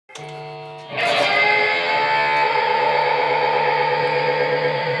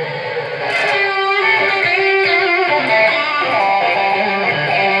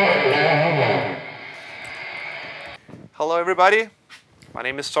everybody. My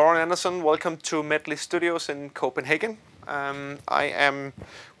name is Søren Andersen. Welcome to Medley Studios in Copenhagen. I am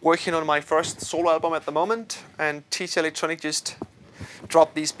working on my first solo album at the moment, and TC Electronic just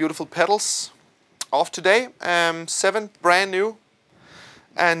dropped these beautiful pedals off today. 7 brand new.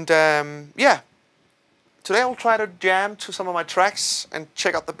 And yeah, today I will try to jam to some of my tracks and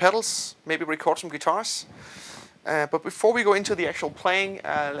check out the pedals, maybe record some guitars. But before we go into the actual playing,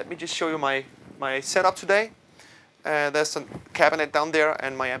 let me just show you my setup today. There's a cabinet down there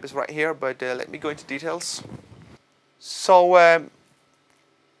and my amp is right here, but let me go into details. So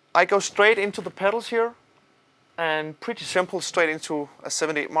I go straight into the pedals here, and pretty simple, straight into a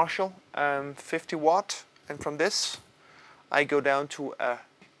 78 Marshall, 50 watt, and from this I go down to a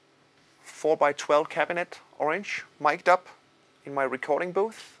 4x12 cabinet, orange, mic'd up in my recording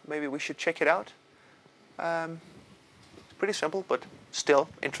booth. Maybe we should check it out. Pretty simple, but still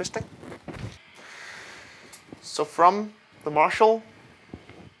interesting. So from the Marshall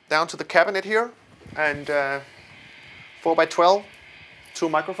down to the cabinet here, and 4x12, 2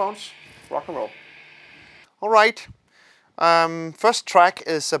 microphones, rock and roll. All right, first track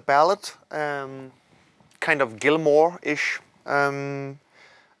is a ballad, kind of Gilmore-ish. And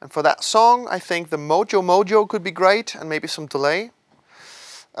for that song, I think the Mojo Mojo could be great, and maybe some delay.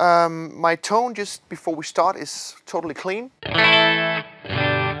 My tone just before we start is totally clean.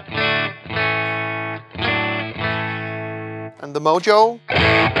 And the Mojo,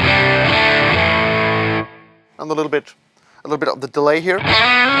 and a little bit of the delay here.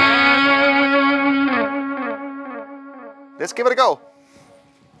 Let's give it a go.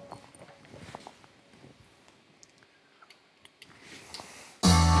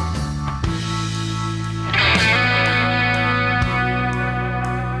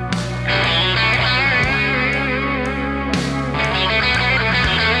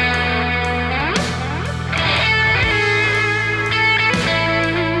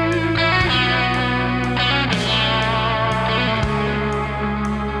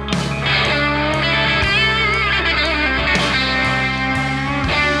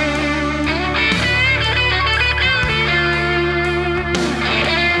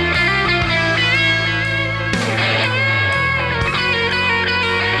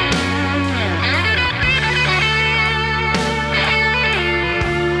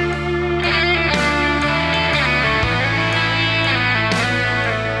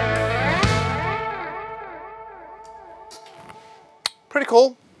 Pretty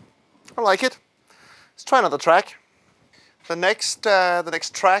cool. I like it. Let's try another track. The next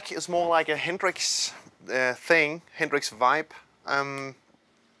track is more like a Hendrix thing, Hendrix vibe. I'm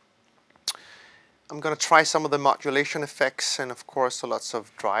gonna try some of the modulation effects and of course lots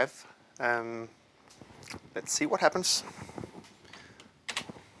of drive. Let's see what happens.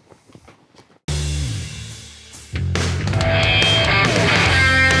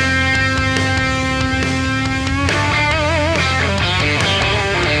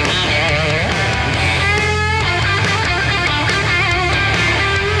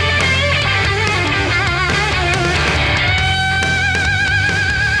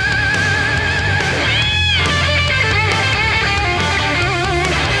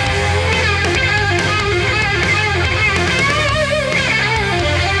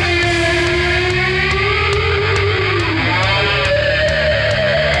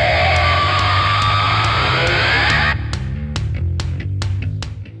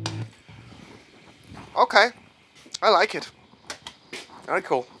 Okay, I like it. Very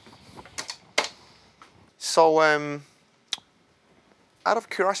cool. So, out of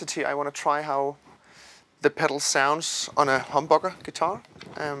curiosity, I want to try how the pedal sounds on a humbucker guitar.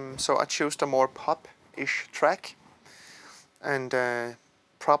 So I chose a more pop-ish track, and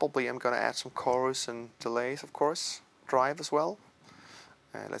probably I'm gonna add some chorus and delays, of course, drive as well.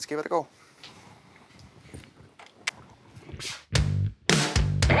 Let's give it a go.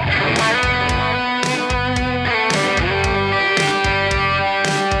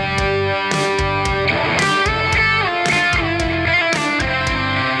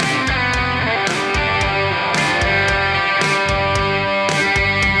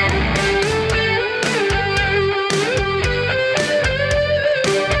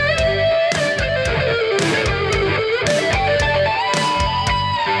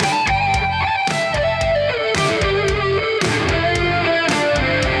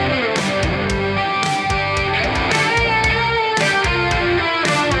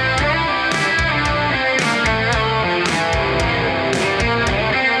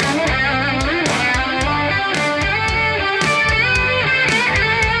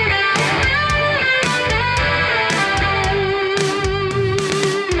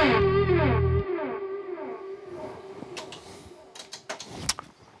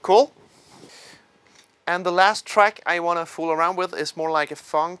 Cool. And the last track I want to fool around with is more like a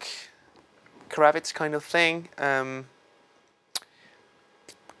funk, Kravitz kind of thing.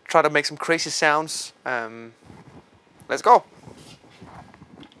 Try to make some crazy sounds. Let's go.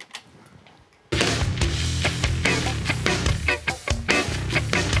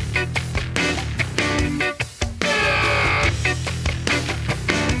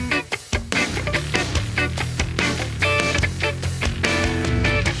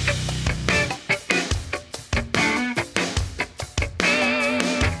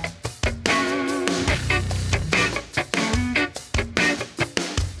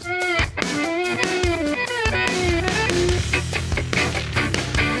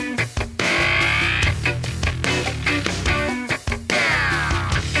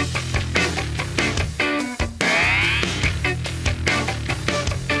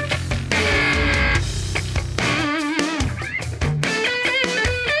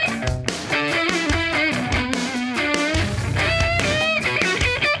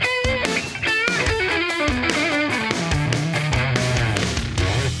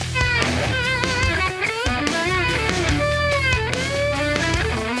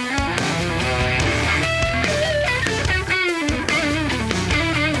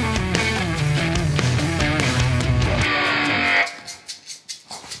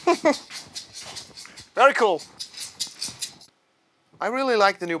 Very cool. I really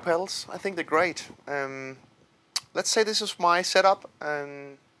like the new pedals. I think they're great. Let's say this is my setup,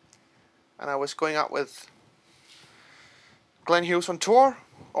 and I was going out with Glenn Hughes on tour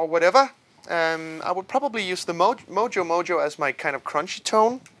or whatever. I would probably use the Mojo as my kind of crunchy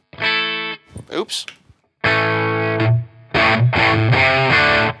tone. Oops.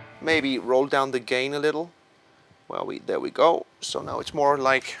 Maybe roll down the gain a little. Well, there we go. So now it's more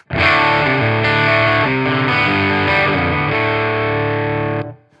like.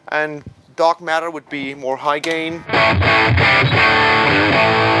 And Dark Matter would be more high gain.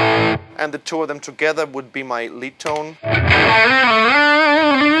 And the two of them together would be my lead tone.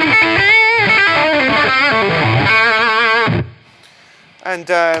 And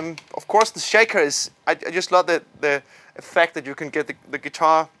of course the shaker is, I just love the effect that you can get the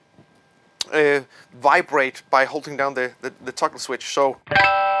guitar vibrate by holding down the toggle switch. So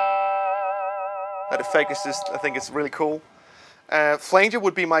that effect is just, I think it's really cool. Flanger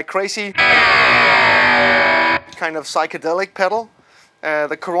would be my crazy kind of psychedelic pedal.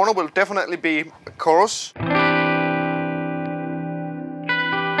 The Corona will definitely be a chorus.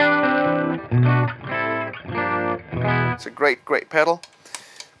 It's a great pedal.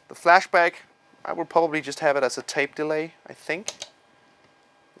 The Flashback, I will probably just have it as a tape delay, I think.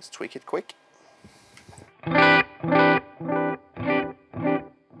 Let's tweak it quick.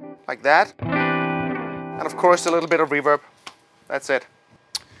 Like that. And of course a little bit of reverb. That's it.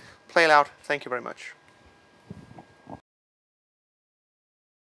 Play loud. Thank you very much.